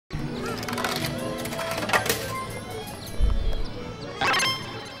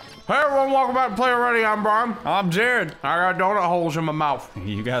Hey everyone, welcome back to Play Already. I'm Bryan. I'm Jared. I got donut holes in my mouth.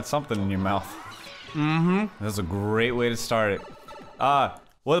 You got something in your mouth. Mm-hmm. That's a great way to start it. What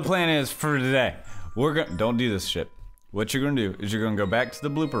the plan is for today, don't do this shit. What you're gonna do is you're gonna go back to the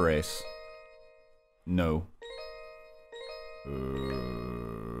blooper race. No.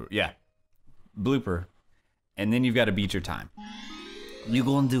 Yeah. Blooper. And then you've got to beat your time. You're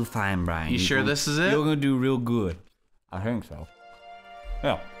gonna do fine, Bryan. You sure this is it? You're gonna do real good. I think so.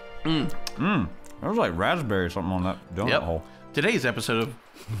 Yeah. There was like raspberry or something on that donut hole. Today's episode of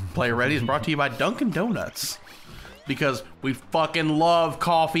Play Ready is brought to you by Dunkin' Donuts. Because we fucking love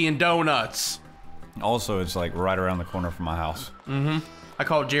coffee and donuts. Also, it's like right around the corner from my house. I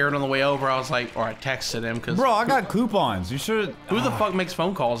called Jared on the way over. I was like, or I texted him because. Bro, I got coupons. You should. Who the fuck makes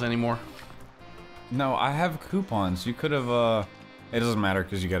phone calls anymore? No, I have coupons. You could have. It doesn't matter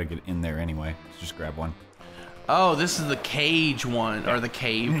because you got to get in there anyway. Just grab one. Oh, this is the cage one, or the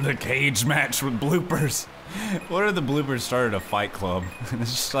cave. The cage match with bloopers. What if the bloopers started a fight club?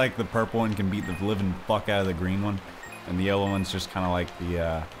 It's just like the purple one can beat the living fuck out of the green one, and the yellow one's just kind of like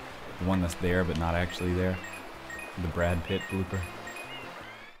the one that's there but not actually there. The Brad Pitt blooper.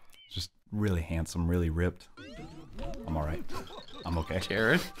 Just really handsome, really ripped. I'm alright. I'm okay.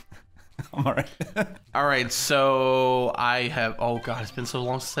 Jared? I'm alright. Alright, so I have. Oh god, it's been so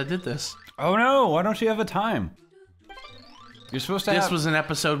long since I did this. Oh no, why don't you have a time? You're supposed to have. This was an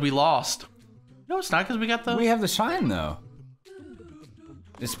episode we lost. No, it's not because we got the. We have the shine though.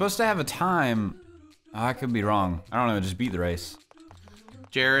 It's supposed to have a time. Oh, I could be wrong. I don't know, just beat the race.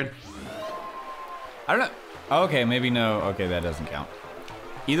 Jared. I don't know. Oh, okay, maybe no. Okay, that doesn't count.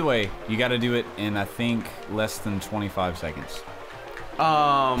 Either way, you gotta do it in, I think, less than 25 seconds.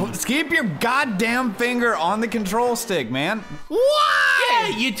 Keep your goddamn finger on the control stick, man. Why?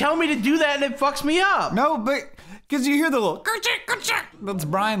 Yeah, you tell me to do that and it fucks me up. No, but, because you hear the little, that's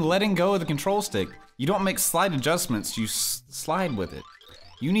Bryan letting go of the control stick. You don't make slight adjustments, you slide with it.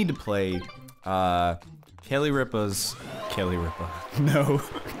 You need to play, Kelly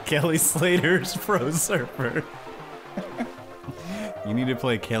Slater's Pro Surfer. You need to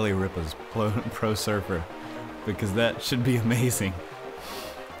play Kelly Ripa's Pro Surfer, because that should be amazing.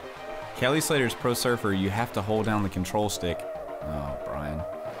 Kelly Slater's Pro Surfer, you have to hold down the control stick. Oh, Bryan.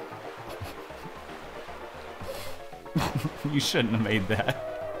 You shouldn't have made that.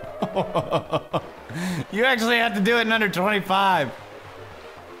 You actually have to do it in under 25.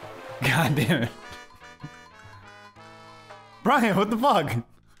 God damn it. Bryan, what the fuck?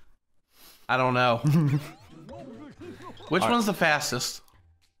 I don't know. Which one's the fastest?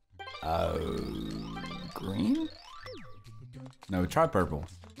 Green? No, try purple.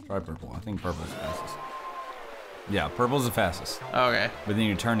 Try purple. I think purple's the fastest. Yeah, purple's the fastest. Okay. But then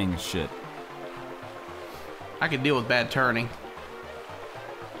you're turning is shit. I can deal with bad turning.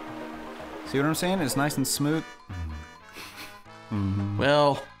 See what I'm saying? It's nice and smooth.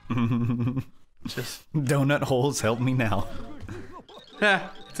 Well, just donut holes help me now.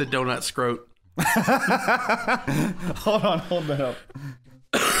 it's a donut scrote. Hold on, hold that up.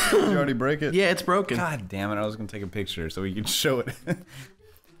 Did you already break it? Yeah, it's broken. God damn it, I was gonna take a picture so we could show it.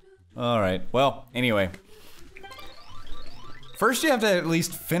 Alright, well, anyway. First you have to at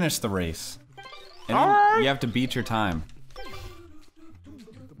least finish the race. And then you have to beat your time.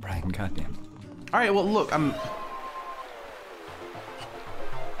 Bryan, goddamn. Alright, well look, I'm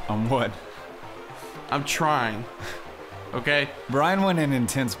what? I'm trying. Okay? Bryan went in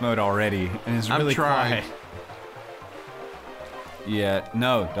intense mode already and is really quiet. Yeah,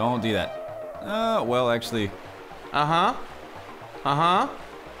 no, don't do that. Well, actually. I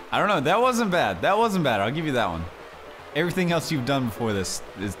don't know, that wasn't bad. That wasn't bad, I'll give you that one. Everything else you've done before this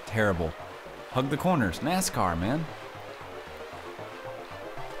is terrible. Hug the corners, NASCAR, man.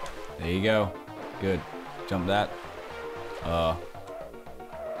 There you go. Good. Jump that. Yeah,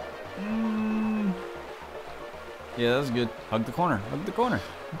 that's good. Hug the corner. Hug the corner.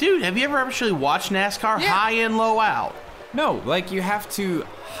 Dude, have you ever actually watched NASCAR high in, low out? No, like you have to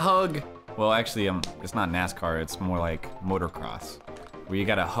hug. Well, actually, it's not NASCAR. It's more like motocross, where you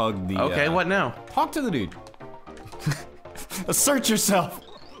gotta hug the. Okay, what now? Talk to the dude. Assert yourself.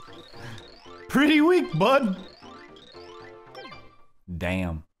 Pretty weak, bud.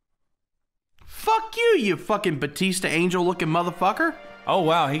 Damn. Fuck you, you fucking Batista angel-looking motherfucker. Oh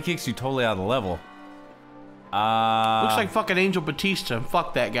wow, he kicks you totally out of the level. Looks like fucking Angel Batista.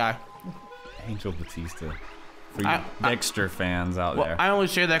 Fuck that guy. Angel Batista. For you Dexter fans out there. I only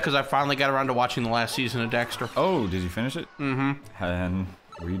say that because I finally got around to watching the last season of Dexter. Oh, did you finish it? Mm-hmm. And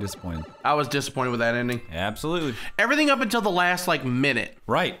were you disappointed? I was disappointed with that ending. Absolutely. Everything up until the last, like, minute.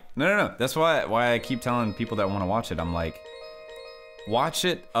 Right. No. That's why I keep telling people that want to watch it, I'm like, watch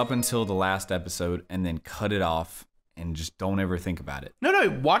it up until the last episode and then cut it off and just don't ever think about it. No,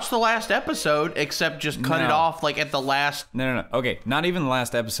 watch the last episode, except just cut it off like at the last... No. Okay, not even the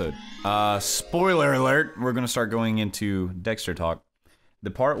last episode. Spoiler alert, we're gonna start going into Dexter talk.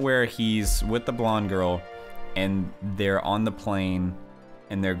 The part where he's with the blonde girl and they're on the plane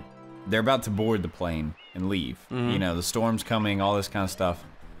and they're about to board the plane and leave. You know, the storm's coming, all this kind of stuff.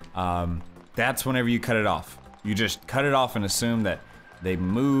 That's whenever you cut it off. You just cut it off and assume that they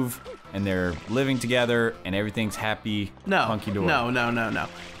move and they're living together and everything's happy, hunky-dory. No.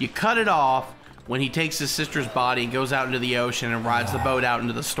 You cut it off when he takes his sister's body and goes out into the ocean and rides the boat out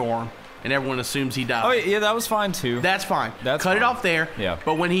into the storm, and everyone assumes he died. Oh yeah, that was fine too. That's fine. Cut it off there. Yeah.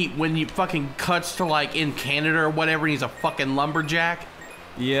 But when he fucking cuts to like in Canada or whatever, and he's a fucking lumberjack.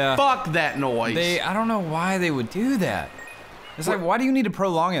 Yeah. Fuck that noise. I don't know why they would do that. It's like, why do you need to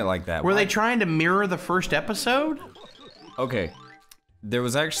prolong it like that? Were they trying to mirror the first episode? Okay. There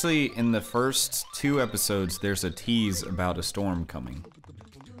was actually, in the first 2 episodes, there's a tease about a storm coming.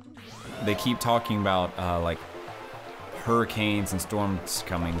 They keep talking about, like, hurricanes and storms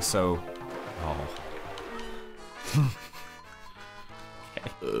coming, so...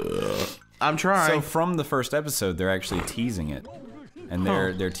 Okay. I'm trying. So from the first episode, they're actually teasing it. And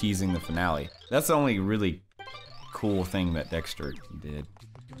they're teasing the finale. That's the only really cool thing that Dexter did.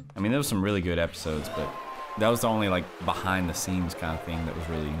 I mean, there was some really good episodes, but that was the only, like, behind-the-scenes kind of thing that was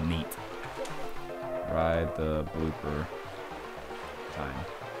really neat. Ride the blooper time.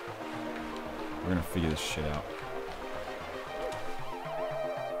 We're gonna figure this shit out.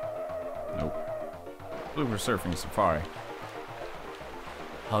 Nope. Blooper surfing safari.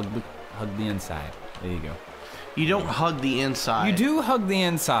 Hug the inside. There you go. You don't hug the inside. You do hug the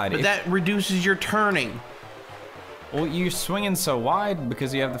inside. But that reduces your turning. Well, you're swinging so wide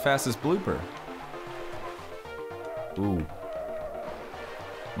because you have the fastest blooper. Ooh.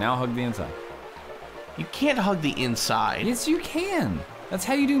 Now hug the inside. You can't hug the inside. Yes, you can. That's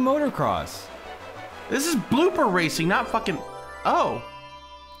how you do motocross. This is blooper racing, not fucking... Oh.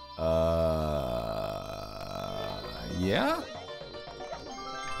 Yeah?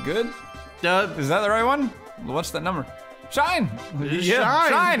 Good? Is that the right one? What's that number? Shine!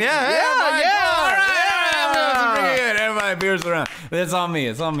 Shine! Yeah! All right! Everybody beers around. It's on me,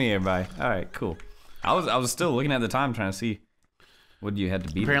 everybody. All right, cool. I was still looking at the time trying to see what you had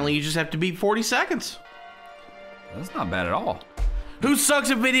to beat. Apparently you just have to beat 40 seconds. That's not bad at all. Who sucks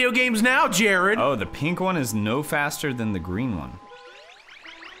at video games now, Jared? Oh, the pink one is no faster than the green one.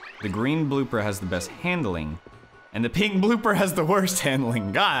 The green blooper has the best handling, and the pink blooper has the worst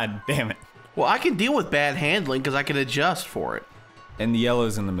handling. God damn it. Well, I can deal with bad handling because I can adjust for it. And the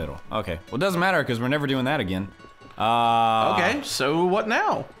yellow's in the middle. Okay. Well, it doesn't matter because we're never doing that again. Okay, so what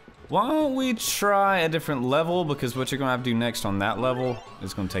now? Why don't we try a different level, because what you're going to have to do next on that level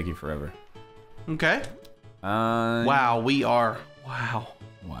is going to take you forever. Okay. Wow, we are... Wow.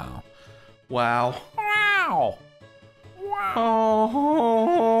 Wow. Wow. Wow. Wow.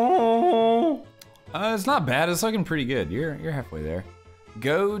 Oh. It's not bad. It's looking pretty good. You're halfway there.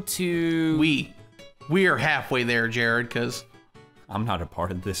 Go to... We are halfway there, Jared, because... I'm not a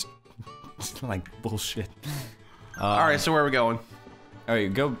part of this, like, bullshit. Alright, so where are we going?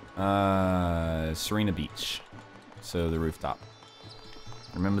 Alright, go, Sirena Beach. So, the rooftop.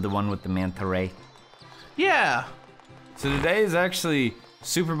 Remember the one with the manta ray? Yeah. So today is actually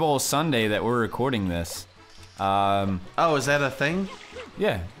Super Bowl Sunday that we're recording this. Oh, is that a thing?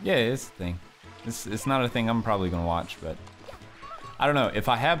 Yeah, it's a thing. It's not a thing I'm probably gonna watch, but... I don't know, if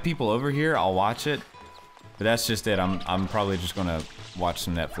I have people over here, I'll watch it. But that's just it. I'm probably just gonna watch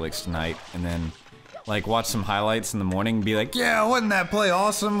some Netflix tonight and then like watch some highlights in the morning and be like, yeah, wasn't that play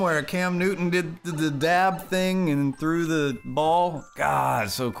awesome where Cam Newton did the dab thing and threw the ball? God,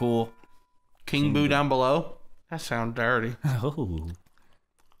 so cool. King Boo down below? That sounds dirty. Oh.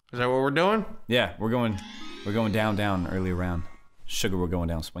 Is that what we're doing? Yeah, we're going down early round. Sugar, we're going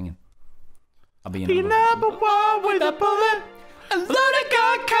down swinging. I'll be in number one with a bullet. A loaded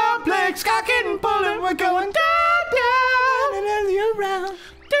gun complex, cocking and pulling. We're going down and early around.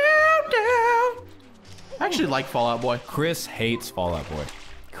 Down. I actually like Fall Out Boy. Chris hates Fall Out Boy.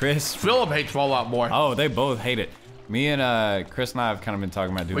 Philip hates Fall Out Boy. Oh, they both hate it. Me and Chris and I have kind of been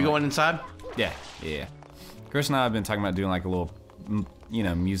talking about doing... We going inside? Yeah. Chris and I have been talking about doing like a little,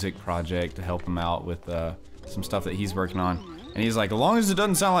 music project to help him out with some stuff that he's working on. And he's like, as long as it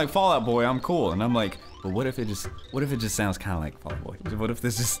doesn't sound like Fall Out Boy, I'm cool. And I'm like, but what if it just sounds kind of like Fall Out Boy? What if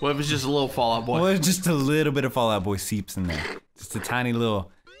it's just a little Fall Out Boy? What if just a little bit of Fall Out Boy seeps in there? Just a tiny little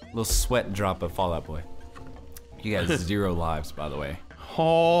sweat drop of Fall Out Boy. You guys 0 lives, by the way.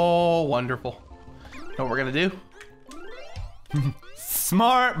 Oh, wonderful. You know what we're gonna do?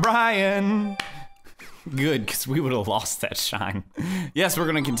 Smart Bryan. Good, because we would have lost that shine. Yes, we're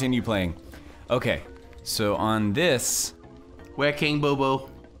gonna continue playing. Okay, so on this. Where King Boo Boo?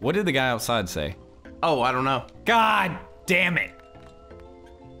 What did the guy outside say? Oh, I don't know. God damn it.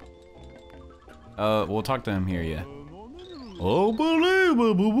 We'll talk to him here, yeah. Oh,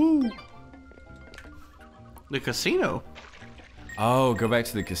 boo. The casino. Oh, go back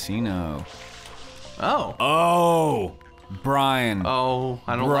to the casino. Oh. Oh, Bryan. Oh,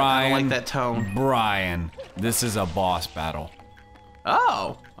 I don't like that tone. Bryan, this is a boss battle.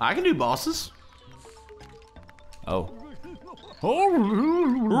 Oh, I can do bosses. Oh.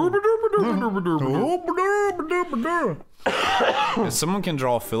 If someone can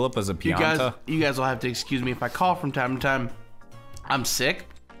draw Philip as a pianta. You guys will have to excuse me if I call from time to time. I'm sick.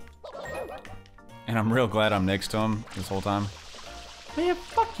 And I'm real glad I'm next to him this whole time. Man,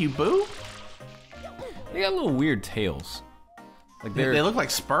 fuck you, Boo. They got little weird tails. Like they look like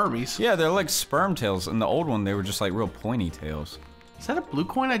spermies. Yeah, they're like sperm tails. In the old one, they were just like real pointy tails. Is that a blue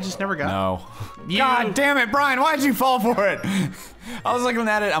coin I just never got? No. God damn it, Bryan, why'd you fall for it? I was looking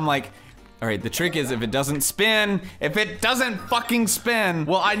at it, I'm like, all right, the trick is if it doesn't spin, if it doesn't fucking spin.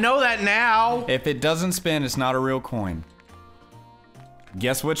 Well, I know that now. If it doesn't spin, it's not a real coin.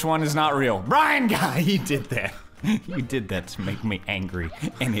 Guess which one is not real? Bryan, guy, you did that. You did that to make me angry,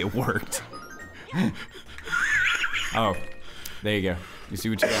 and it worked. Oh, there you go. You see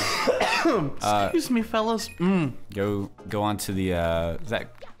what you got? Excuse me, fellas. Go on to the,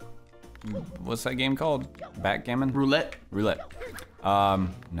 what's that game called? Backgammon? Roulette. Roulette.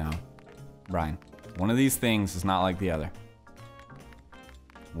 No. Bryan, one of these things is not like the other.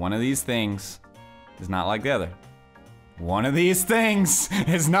 One of these things is not like the other. One of these things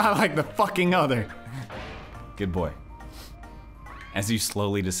is not like the fucking other. Good boy. As you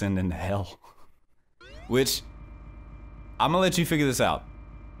slowly descend into hell. Which, I'm gonna let you figure this out.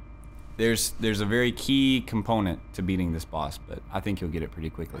 There's a very key component to beating this boss, but I think you'll get it pretty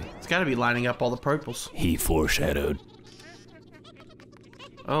quickly. It's gotta be lining up all the purples. He foreshadowed.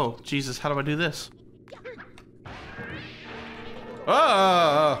 Oh, Jesus, how do I do this?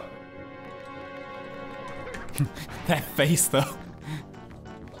 Oh! That face, though.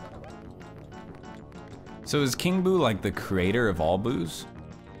 So is King Boo like the creator of all Boos?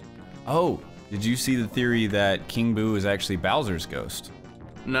 Oh, did you see the theory that King Boo is actually Bowser's ghost?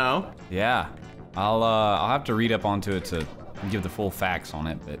 No. Yeah, I'll have to read up onto it to give the full facts on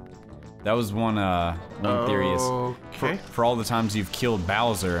it, but that was one theory is for all the times you've killed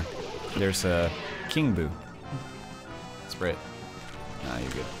Bowser, there's a King Boo. Spray it. Nah,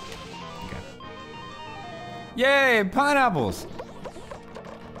 you're good. Okay. Yay, pineapples!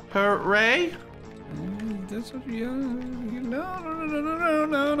 Hooray! That's what you no.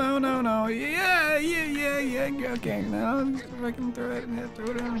 Yeah, okay, now I can throw it and throw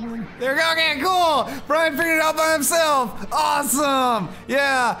it on. There we go, okay, cool! Bryan figured it out by himself! Awesome!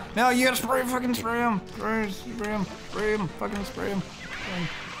 Yeah! Now you gotta spray him, fucking spray him. Spray him, fucking spray him.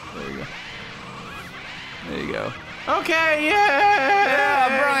 There you go. There you go. Okay, yeah!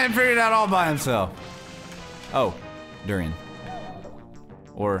 Yeah, Bryan figured it out all by himself. Oh, durian.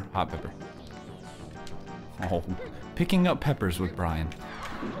 Or hot pepper. Oh, picking up peppers with Bryan.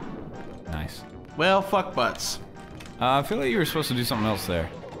 Nice. Well, fuck butts. I feel like you were supposed to do something else there.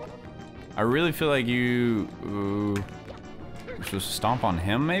 I really feel like you were supposed to stomp on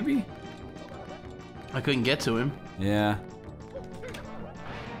him, maybe? I couldn't get to him. Yeah.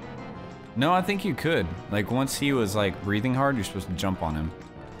 No, I think you could. Like, once he was, like, breathing hard, you're supposed to jump on him.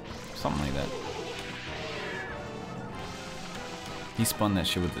 Something like that. He spun that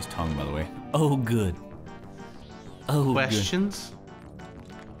shit with his tongue, by the way. Oh, good. Oh, questions? Good.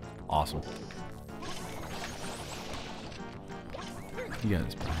 Awesome. You got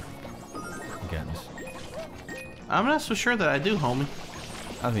this, Bryan. You got this. I'm not so sure that I do, homie.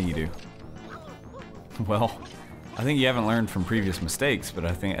 I think you do. Well, I think you haven't learned from previous mistakes, but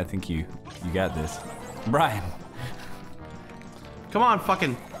I think you got this. Bryan. Come on,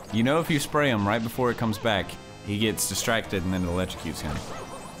 fucking. You know if you spray him right before it comes back, he gets distracted and then it electrocutes him.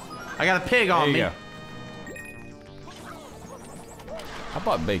 I got a pig on me. There you go. I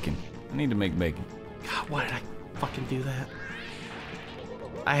bought bacon. I need to make bacon. God, why did I fucking do that?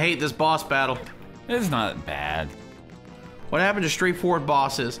 I hate this boss battle. It's not bad. What happened to straightforward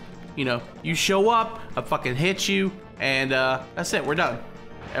bosses? You know, you show up, I fucking hit you, and that's it, we're done.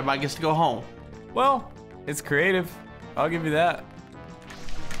 Everybody gets to go home. Well, it's creative. I'll give you that.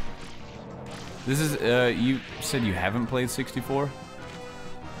 This is, you said you haven't played 64?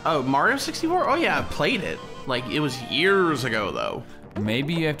 Oh, Mario 64? Oh yeah, I played it. Like, it was years ago, though.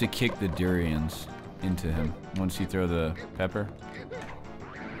 Maybe you have to kick the durians. into him once you throw the pepper.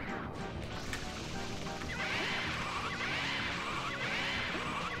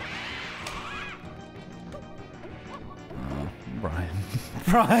 Bryan.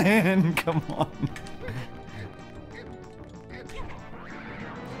 Bryan, come on.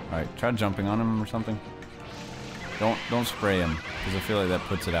 Alright, try jumping on him or something. Don't spray him, because I feel like that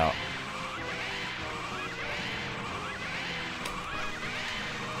puts it out.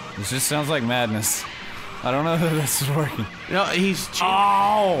 This just sounds like madness. I don't know that this is working. No, he's cheap.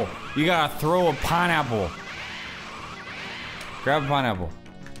 Oh! You gotta throw a pineapple. Grab a pineapple.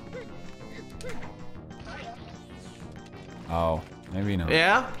 Oh, maybe not.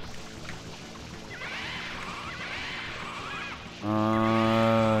 Yeah?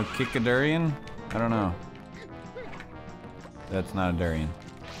 Kick a durian? I don't know. That's not a durian.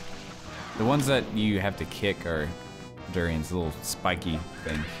 The ones that you have to kick are durians, little spiky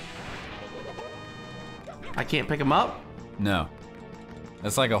things. I can't pick him up? No.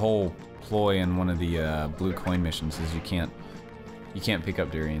 That's like a whole ploy in one of the blue coin missions is you can't pick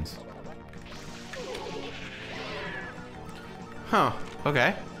up durians. Huh,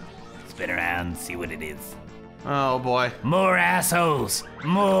 okay. Spin around, see what it is. Oh boy. More assholes!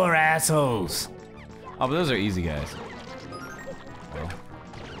 More assholes! Oh, but those are easy guys. Well.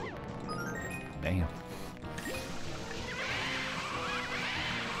 Damn.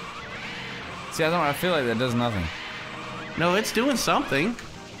 See, I feel like that does nothing. No, it's doing something.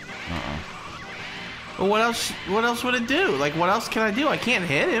 Uh-uh. Well, what else would it do? Like, what else can I do? I can't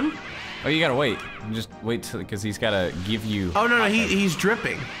hit him. Oh, you gotta wait. You just wait till, because he's gotta give you... Oh, no, he's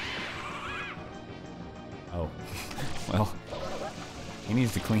dripping. Oh. Well. He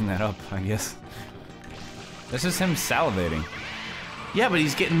needs to clean that up, I guess. That's just him salivating. Yeah, but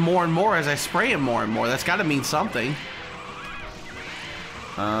he's getting more and more as I spray him more and more. That's gotta mean something.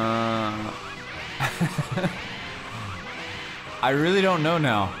 I really don't know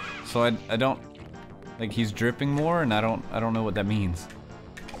now. So I don't... Like, he's dripping more, and I don't know what that means.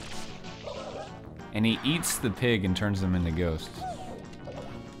 And he eats the pig and turns them into ghosts.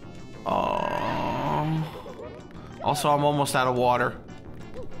 Also, I'm almost out of water.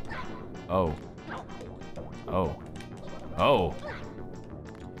 Oh. Oh. Oh.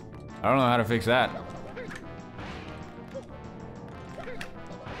 I don't know how to fix that.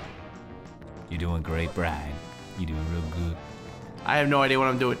 You're doing great, Bryan. You're doing real good. I have no idea what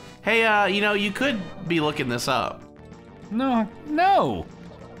I'm doing. Hey, you know, you could be looking this up. No. No!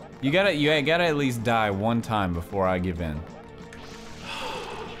 You gotta at least die one time before I give in.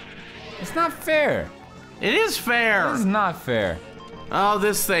 It's not fair. It is fair. It's not fair. Oh,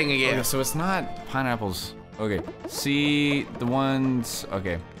 this thing again. Okay, so it's not pineapples. Okay, see the ones.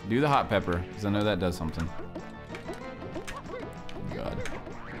 Okay, do the hot pepper because I know that does something. God.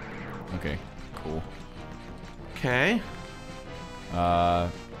 Okay, cool. Okay.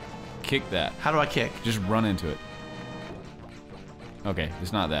 Kick that. How do I kick? Just run into it. Okay,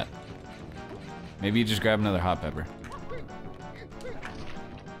 it's not that. Maybe you just grab another hot pepper.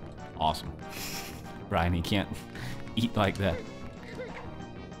 Awesome. Bryan, he can't eat like that.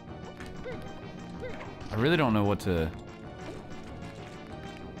 I really don't know what to...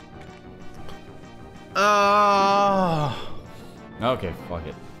 Okay, fuck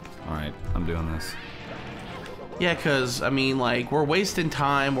it. Alright, I'm doing this. Yeah, because, I mean, like, we're wasting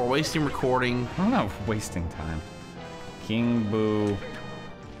time, we're wasting recording. I'm not wasting time. King Boo...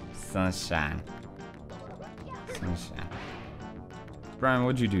 Sunshine. Sunshine. Bryan,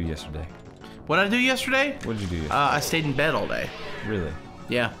 what'd you do yesterday? What did I do yesterday? What'd you do yesterday? I stayed in bed all day. Really?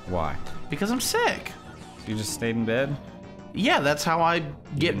 Yeah. Why? Because I'm sick. So you just stayed in bed? Yeah, that's how I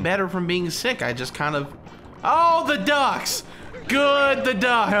get better from being sick. I just kind of... Oh, the ducks! Good, the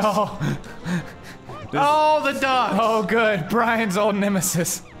ducks! Oh, the ducks! Oh, good. Bryan's old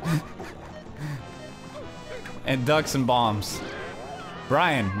nemesis. And ducks and bombs.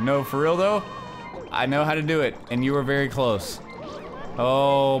 Bryan, no, for real though? I know how to do it, and you were very close.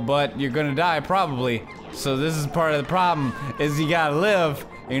 Oh, but you're gonna die probably. So this is part of the problem, is you gotta live,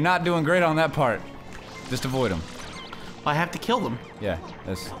 and you're not doing great on that part. Just avoid them. I have to kill them. Yeah,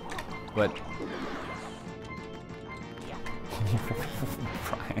 that's... But...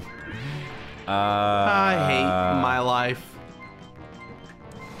 Bryan. I hate my life.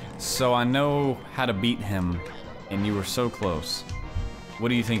 So I know how to beat him, and you were so close. What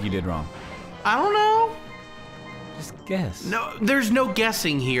do you think you did wrong? I don't know. Just guess. No, there's no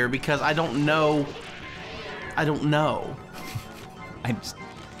guessing here because I don't know. I don't know. I just...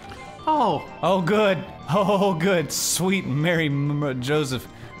 Oh. Oh, good. Oh, good. Sweet Mary Joseph,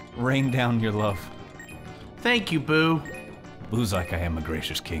 rain down your love. Thank you, Boo. Boo's like I am a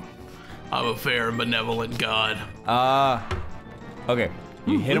gracious king. I'm a fair and benevolent god. Okay.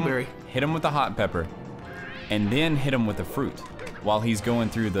 You blueberry. hit him with the hot pepper, and then hit him with the fruit while he's going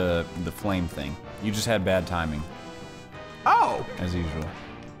through the flame thing. You just had bad timing, Oh. as usual.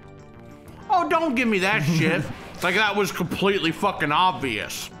 Oh, don't give me that shit. Like that was completely fucking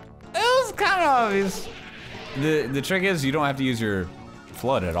obvious. It was kind of obvious. The trick is you don't have to use your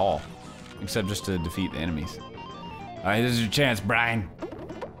flood at all, except just to defeat the enemies. All right, this is your chance, Bryan.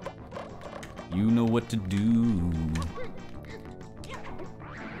 You know what to do.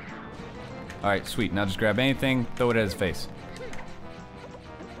 All right, sweet. Now just grab anything, throw it at his face.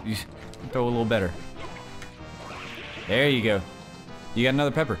 You throw a little better. There you go. You got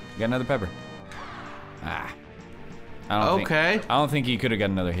another pepper. You got another pepper. Ah. I don't think he could have got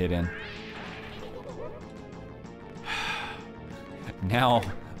another hit in. Now,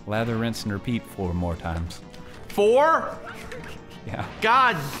 lather, rinse, and repeat 4 more times. 4? Yeah.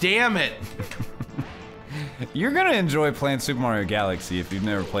 God damn it. You're gonna enjoy playing Super Mario Galaxy if you've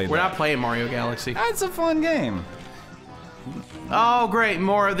never played We're that. not playing Mario Galaxy. That's a fun game. Oh, great.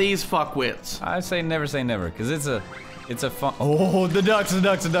 More of these fuckwits. I say never, because it's a fun. Oh, the ducks.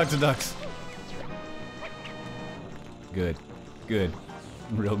 Good.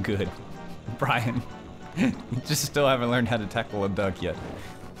 Real good. Bryan, you just still haven't learned how to tackle a duck yet.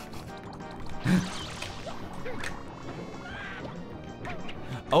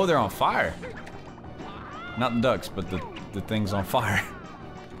 Oh, they're on fire. Not the ducks, but the thing's on fire.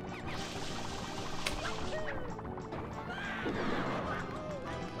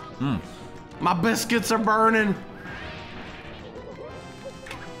 My biscuits are burning.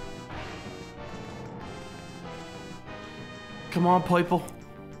 Come on, people.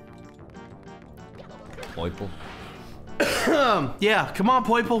 Poiple. Yeah, come on,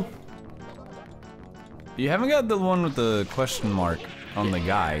 people. You haven't got the one with the question mark on the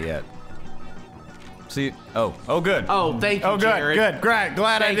guy yet. See? Oh, good. Oh, thank you, Oh, good, Jared. good. Glad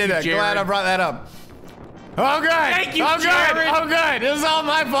I Thank did you, that. Jared. Glad I brought that up. Oh, good. Thank you, oh, Jared. good. Oh, good. This is all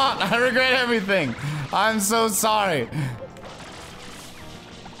my fault. I regret everything. I'm so sorry.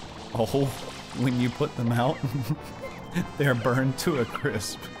 Oh, when you put them out, they're burned to a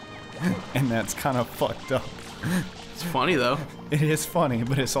crisp. And that's kind of fucked up. It's funny, though. It is funny,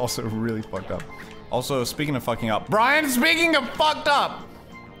 but it's also really fucked up. Also, speaking of fucking up, Bryan, speaking of fucked up!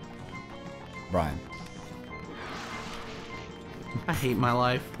 Bryan. I hate my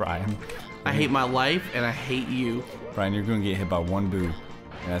life. Bryan. I hate my life, and I hate you. Bryan, you're gonna get hit by one boo,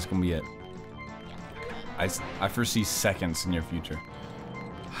 and that's gonna be it. I foresee seconds in your future.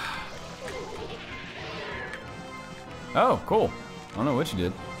 Oh, cool. I don't know what you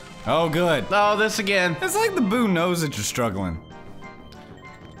did. Oh, good. Oh, this again. It's like the boo knows that you're struggling.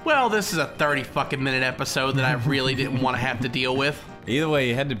 Well, this is a 30 fucking minute episode that I really didn't want to have to deal with. Either way,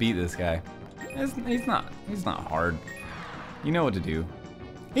 you had to beat this guy. He's not hard. You know what to do.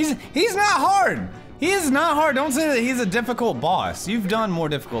 He's not hard. He is not hard. Don't say that he's a difficult boss. You've done more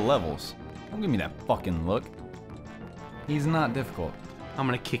difficult levels. Don't give me that fucking look. He's not difficult. I'm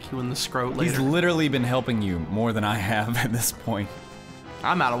gonna kick you in the scrot later. He's literally been helping you more than I have at this point.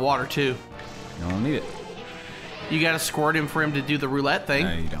 I'm out of water, too. You don't need it. You gotta squirt him for him to do the roulette thing.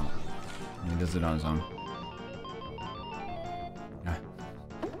 No, you don't. He does it on his own.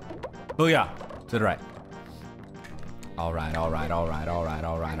 Booyah! To the right. Alright. Now,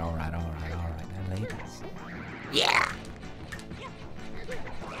 ladies. Yeah!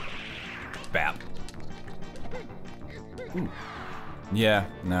 Bap. Ooh. Yeah,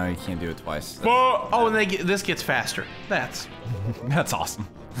 no, you can't do it twice. Oh, and this gets faster. That's awesome.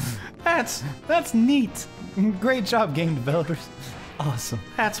 That's neat. Great job, game developers. Awesome.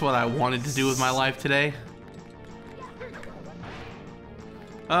 That's what I wanted to do with my life today.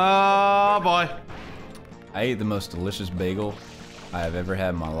 Oh, boy. I ate the most delicious bagel I have ever had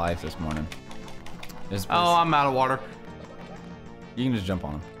in my life this morning. Oh, I'm out of water. You can just jump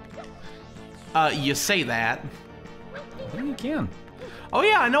on them. You say that. I think you can. Oh,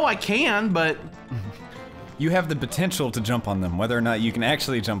 yeah, I know I can, but... You have the potential to jump on them. Whether or not you can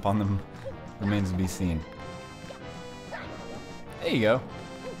actually jump on them remains to be seen. There you go.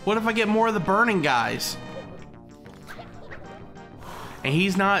 What if I get more of the burning guys? And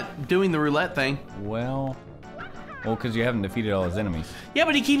he's not doing the roulette thing. Well, because you haven't defeated all his enemies. Yeah,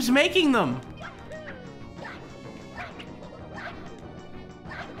 but he keeps making them.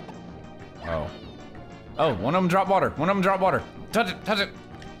 Oh. Oh, one of them dropped water. Touch it.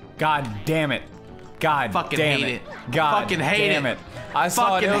 God damn it. God Fucking damn hate it. it. God Fucking hate damn it. I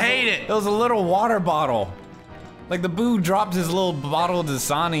saw Fucking it. hate it. It was a little water bottle. Like the boo dropped his little bottle of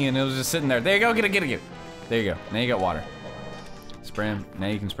Dasani and it was just sitting there. There you go, get it. There you go. Now you got water. Spray him. Now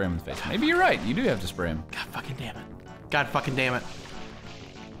you can spray him in the face. Maybe you're right. You do have to spray him. God fucking damn it. God fucking damn it.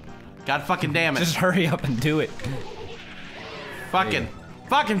 God fucking damn it. Just hurry up and do it. Fucking.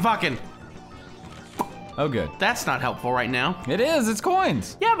 Fucking. Oh, good. That's not helpful right now. It is. It's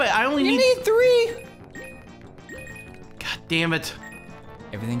coins. Yeah, but I only need 3. God damn it.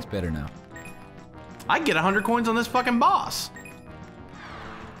 Everything's better now. I'd get 100 coins on this fucking boss.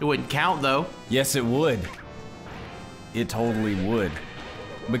 It wouldn't count though. Yes, it would. It totally would.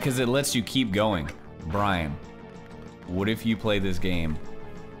 Because it lets you keep going. Brian, what if you play this game?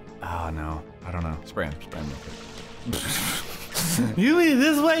 Oh, no. I don't know. Spray him. Spray him real quick. You mean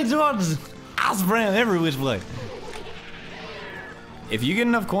this way, George? I'll spray him every which way. If you get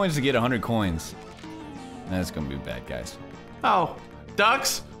enough coins to get 100 coins, that's gonna be bad, guys. Oh,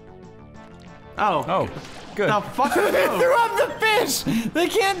 ducks? Oh, good. the fuck? They threw up the fish! They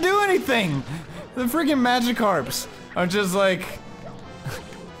can't do anything! The freaking Magikarps are just like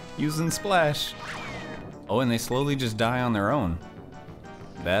using splash. Oh, and they slowly just die on their own.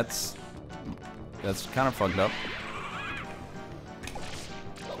 That's kind of fucked up.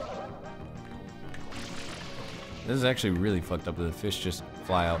 This is actually really fucked up that the fish just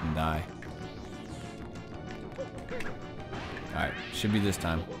fly out and die. Alright, should be this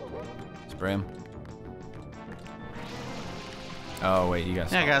time. Spray him. Oh wait, you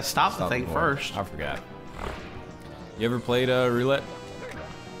gotta Yeah, I gotta stop the thing board. first. I forgot. You ever played roulette?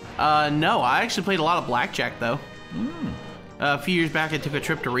 No, I actually played a lot of blackjack though. A few years back I took a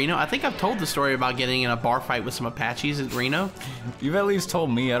trip to Reno. I think I've told the story about getting in a bar fight with some Apaches at Reno. You've at least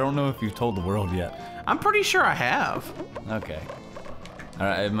told me. I don't know if you've told the world yet. I'm pretty sure I have. Okay.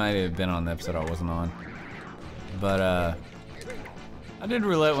 Alright, it might have been on the episode I wasn't on. But I did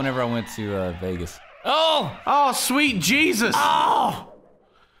roulette whenever I went to Vegas. Oh! Oh, sweet Jesus! Oh!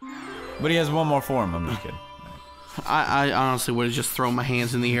 But he has one more for him. I'm just kidding. I honestly would have just thrown my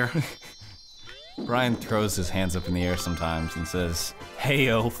hands in the air. Brian throws his hands up in the air sometimes and says,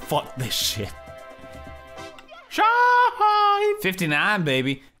 "Hey-o, fuck this shit." Shine! 59,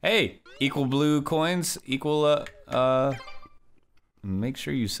 baby. Hey, equal blue coins, equal, make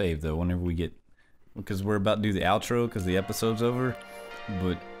sure you save, though, whenever we get, because we're about to do the outro, because the episode's over,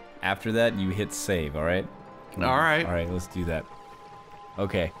 but after that, you hit save, alright? Alright. Alright, let's do that.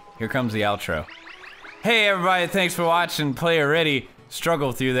 Okay, here comes the outro. Hey, everybody, thanks for watching. Player ready.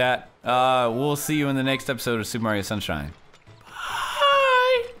 Struggle through that. We'll see you in the next episode of Super Mario Sunshine.